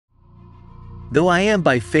Though I am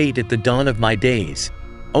by fate at the dawn of my days,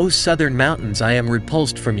 O southern mountains, I am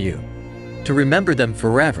repulsed from you. To remember them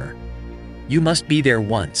forever, you must be there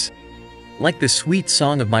once. Like the sweet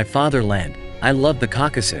song of my fatherland, I love the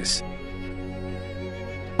Caucasus.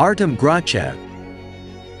 Artem Grachev.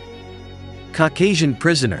 Caucasian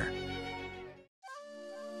prisoner.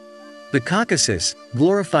 The Caucasus,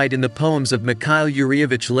 glorified in the poems of Mikhail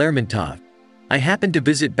Yurievich Lermontov. I happened to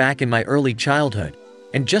visit back in my early childhood,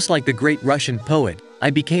 and just like the great Russian poet, I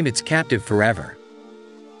became its captive forever.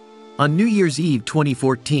 On New Year's Eve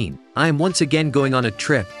 2014, I am once again going on a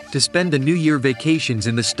trip to spend the New Year vacations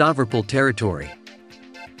in the Stavropol territory.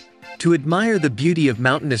 To admire the beauty of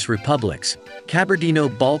mountainous republics,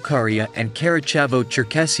 Kabardino-Balkaria and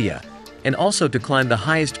Karachevo-Cherkessia, and also to climb the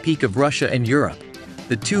highest peak of Russia and Europe,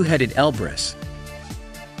 the two-headed Elbrus.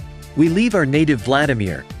 We leave our native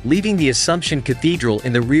Vladimir, leaving the Assumption Cathedral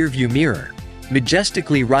in the rearview mirror,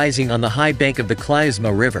 majestically rising on the high bank of the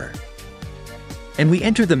Klyazma River. And we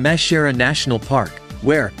enter the Meshchera National Park,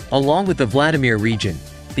 where, along with the Vladimir region,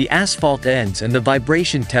 the asphalt ends and the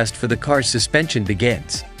vibration test for the car's suspension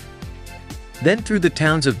begins. Then through the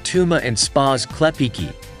towns of Tuma and Spaz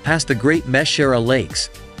Klepiki, past the great Meshchera lakes,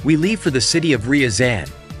 we leave for the city of Ryazan,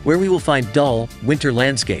 where we will find dull, winter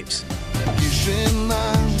landscapes.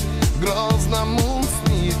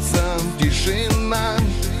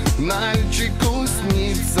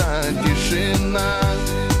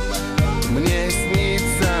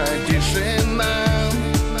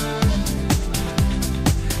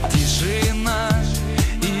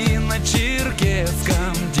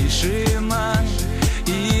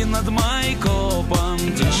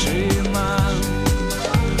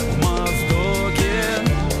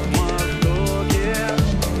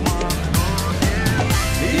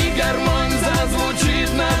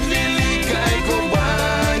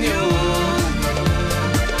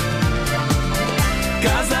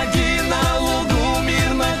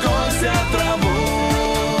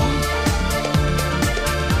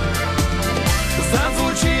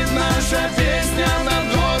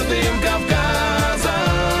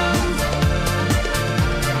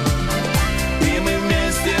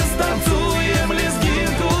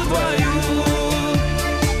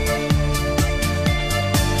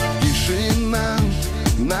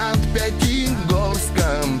 Над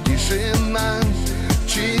Пятигорском тишина, в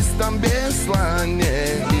чистом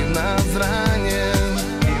беслане и на зране,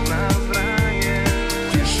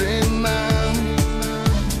 тишина.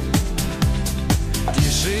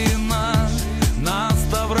 Тишина на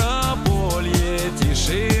Ставрополье,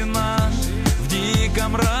 тишина в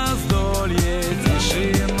диком раздолье,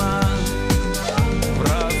 тишина.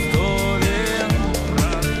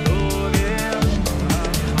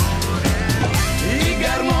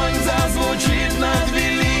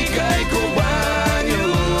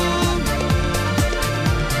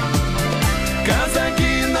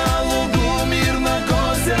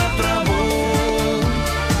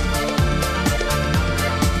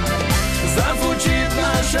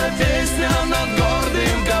 Песня над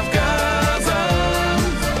гордым Кавказом,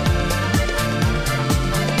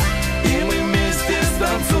 и мы вместе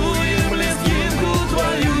станцуем лезгинку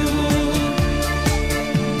твою.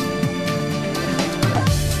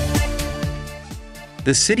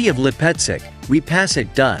 The city of Lipetsk, we pass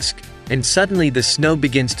at dusk, and suddenly the snow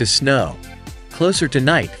begins to snow. Closer to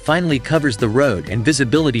night finally covers the road and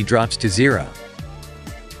visibility drops to zero.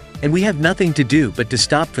 And we have nothing to do but to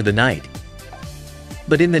stop for the night.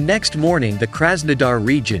 But in the next morning, the Krasnodar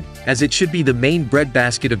region, as it should be the main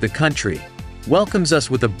breadbasket of the country, welcomes us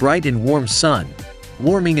with a bright and warm sun,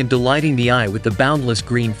 warming and delighting the eye with the boundless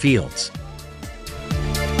green fields.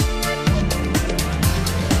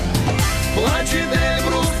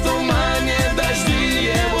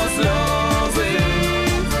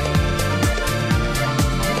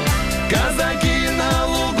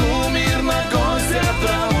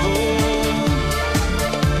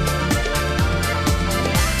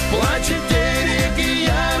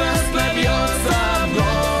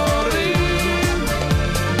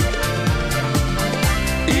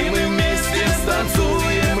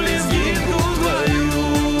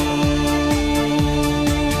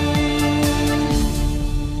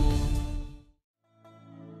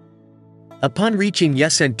 Upon reaching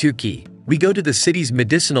Yessentuki, we go to the city's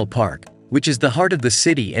medicinal park, which is the heart of the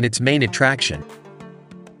city and its main attraction.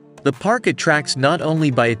 The park attracts not only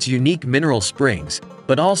by its unique mineral springs,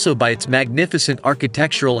 but also by its magnificent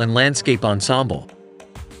architectural and landscape ensemble.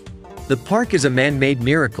 The park is a man-made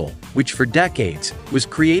miracle, which for decades, was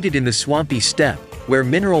created in the swampy steppe, where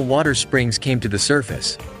mineral water springs came to the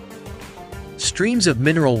surface. Streams of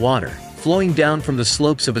mineral water, flowing down from the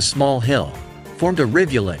slopes of a small hill, formed a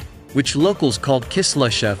rivulet, which locals called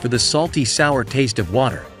kislusha for the salty sour taste of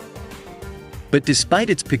water. But despite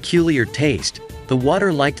its peculiar taste, the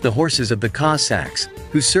water liked the horses of the Cossacks,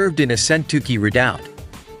 who served in Essentuki redoubt.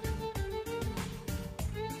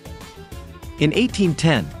 In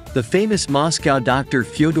 1810, the famous Moscow doctor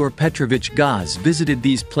Fyodor Petrovich Gaz visited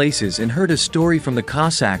these places and heard a story from the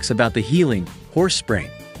Cossacks about the healing horse spring.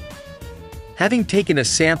 Having taken a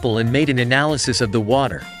sample and made an analysis of the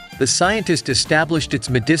water, the scientist established its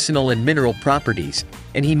medicinal and mineral properties,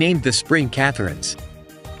 and he named the spring Catherine's.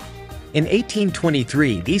 In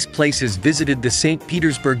 1823, these places visited the St.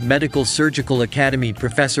 Petersburg Medical Surgical Academy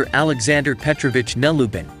professor Alexander Petrovich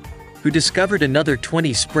Nelubin, who discovered another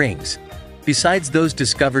 20 springs. Besides those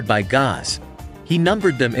discovered by Gaz, he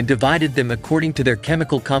numbered them and divided them according to their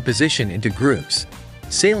chemical composition into groups: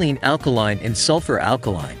 saline alkaline and sulfur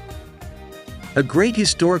alkaline. A great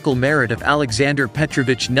historical merit of Alexander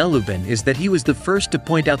Petrovich Nelubin is that he was the first to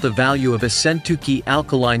point out the value of Essentuki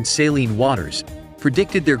alkaline saline waters,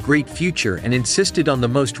 predicted their great future, and insisted on the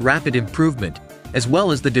most rapid improvement, as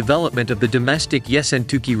well as the development of the domestic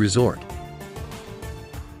Yessentuki resort.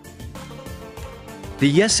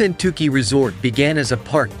 The Yessentuki resort began as a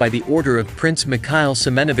park by the order of Prince Mikhail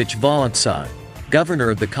Semenovich Vorontsov, governor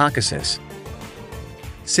of the Caucasus.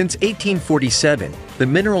 Since 1847, the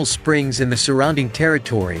mineral springs in the surrounding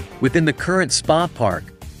territory, within the current spa park,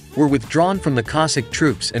 were withdrawn from the Cossack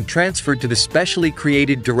troops and transferred to the specially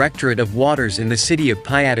created Directorate of Waters in the city of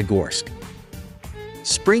Pyatigorsk.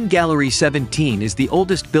 Spring Gallery 17 is the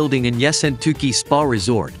oldest building in Yessentuki Spa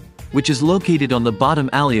Resort, which is located on the bottom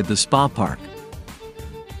alley of the spa park.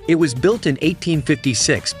 It was built in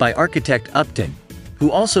 1856 by architect Artem,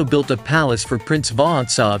 who also built a palace for Prince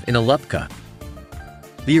Vorontsov in Alupka.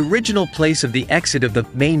 The original place of the exit of the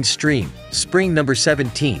main stream, spring number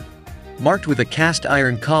 17, marked with a cast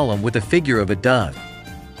iron column with a figure of a dove.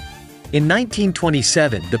 In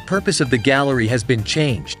 1927, the purpose of the gallery has been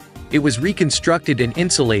changed. It was reconstructed and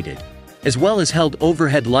insulated, as well as held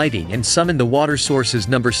overhead lighting and summoned the water sources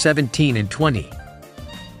number 17 and 20.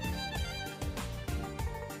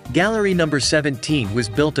 Gallery number 17 was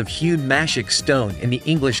built of hewn Mashik stone in the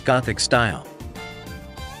English Gothic style.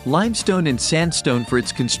 Limestone and sandstone for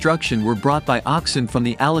its construction were brought by oxen from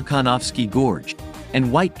the Alekhanovsky Gorge,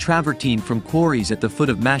 and white travertine from quarries at the foot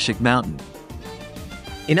of Mashik Mountain.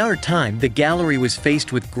 In our time, the gallery was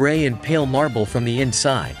faced with gray and pale marble from the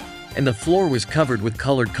inside, and the floor was covered with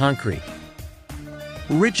colored concrete.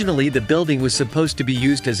 Originally, the building was supposed to be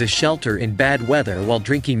used as a shelter in bad weather while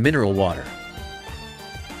drinking mineral water.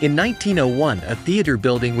 In 1901, a theater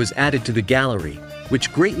building was added to the gallery,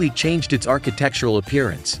 which greatly changed its architectural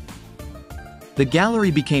appearance. The gallery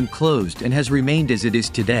became closed and has remained as it is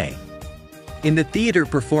today. In the theater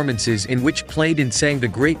performances in which played and sang the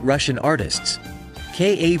great Russian artists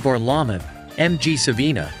K.A. Varlamov, M.G.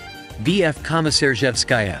 Savina, V.F.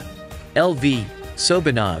 Komissarzhevskaya, L.V.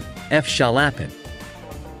 Sobanov, F. Shalapin.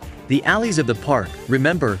 The alleys of the park,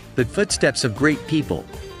 remember, the footsteps of great people.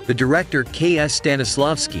 The director K.S.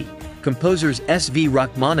 Stanislavski, composers S.V.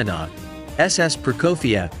 Rachmaninoff, S.S.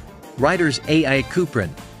 Prokofiev, writers A.I. Kuprin,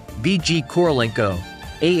 V.G. Korolenko,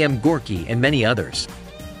 A.M. Gorky, and many others.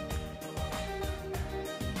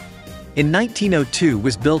 In 1902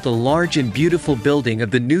 was built a large and beautiful building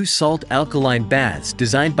of the new salt-alkaline baths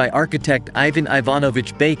designed by architect Ivan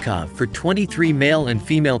Ivanovich Baikov for 23 male and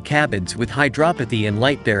female cabins with hydropathy and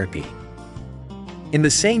light therapy. In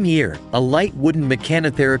the same year, a light wooden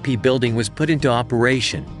mechanotherapy building was put into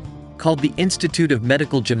operation, called the Institute of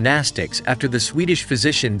Medical Gymnastics after the Swedish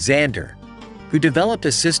physician Zander, who developed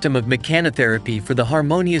a system of mechanotherapy for the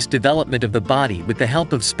harmonious development of the body with the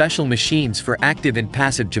help of special machines for active and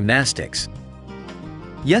passive gymnastics.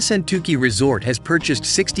 Yessentuki Resort has purchased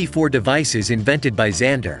 64 devices invented by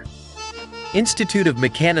Zander. Institute of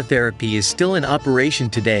Mechanotherapy is still in operation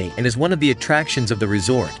today and is one of the attractions of the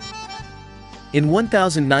resort. In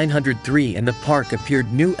 1903 in the park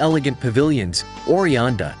appeared new elegant pavilions,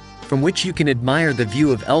 Oreonda, from which you can admire the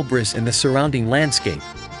view of Elbrus and the surrounding landscape.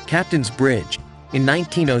 Captain's Bridge. In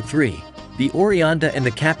 1903, the Oreonda and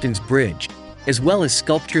the Captain's Bridge, as well as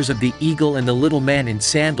sculptures of the eagle and the little man in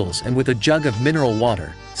sandals and with a jug of mineral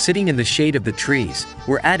water, sitting in the shade of the trees,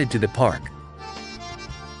 were added to the park.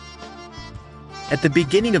 At the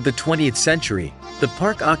beginning of the 20th century, the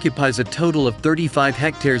park occupies a total of 35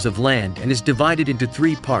 hectares of land and is divided into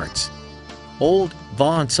 3 parts. Old,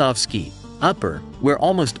 Vorontsovsky, Upper, where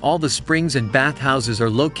almost all the springs and bathhouses are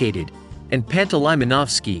located, and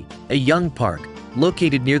Pantelymonovsky, a young park,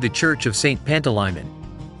 located near the church of St. Panteleimon.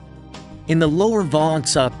 In the lower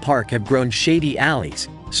Vorontsov Park have grown shady alleys,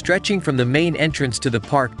 stretching from the main entrance to the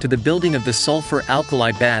park to the building of the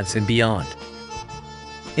sulfur-alkali baths and beyond.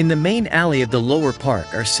 In the main alley of the lower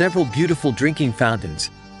park are several beautiful drinking fountains,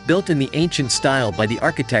 built in the ancient style by the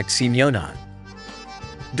architect Semyonov.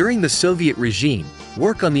 During the Soviet regime,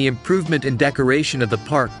 work on the improvement and decoration of the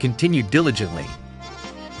park continued diligently.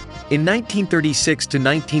 In 1936 to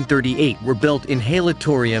 1938 were built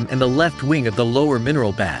inhalatorium and the left wing of the lower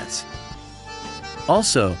mineral baths.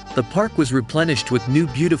 Also, the park was replenished with new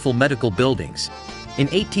beautiful medical buildings. In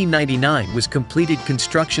 1899 was completed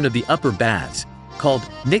construction of the upper baths, called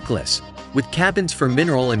Nicholas, with cabins for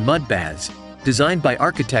mineral and mud baths, designed by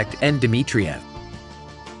architect N. Dmitriev.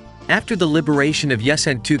 After the liberation of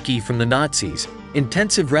Yessentuki from the Nazis,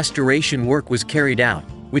 intensive restoration work was carried out,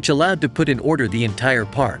 which allowed to put in order the entire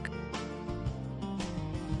park.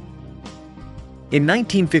 In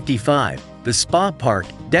 1955, the spa park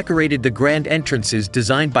decorated the grand entrances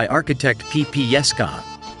designed by architect P.P. Yeskov.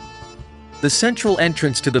 The central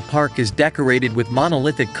entrance to the park is decorated with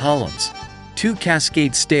monolithic columns, 2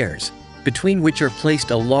 cascade stairs, between which are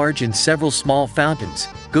placed a large and several small fountains,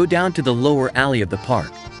 go down to the lower alley of the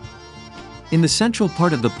park. In the central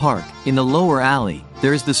part of the park, in the lower alley,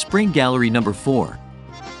 there is the Spring Gallery No. 4.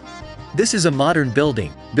 This is a modern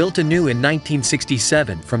building, built anew in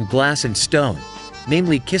 1967 from glass and stone,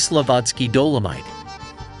 namely Kislovodsky dolomite.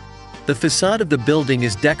 The facade of the building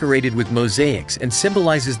is decorated with mosaics and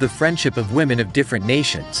symbolizes the friendship of women of different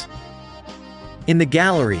nations. In the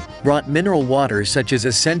gallery, brought mineral waters such as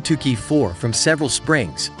Essentuki 4 from several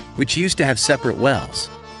springs, which used to have separate wells.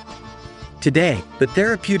 Today, the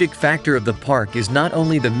therapeutic factor of the park is not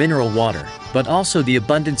only the mineral water, but also the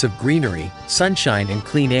abundance of greenery, sunshine and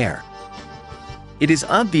clean air. It is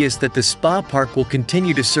obvious that the spa park will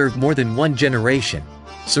continue to serve more than one generation,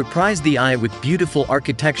 surprise the eye with beautiful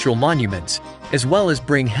architectural monuments, as well as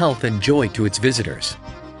bring health and joy to its visitors.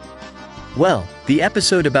 Well, the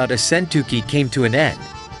episode about Essentuki came to an end.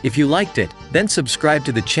 If you liked it, then subscribe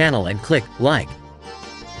to the channel and click like.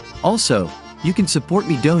 Also, you can support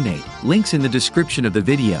me donate, links in the description of the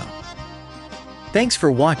video. Thanks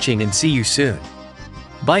for watching and see you soon.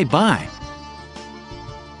 Bye bye.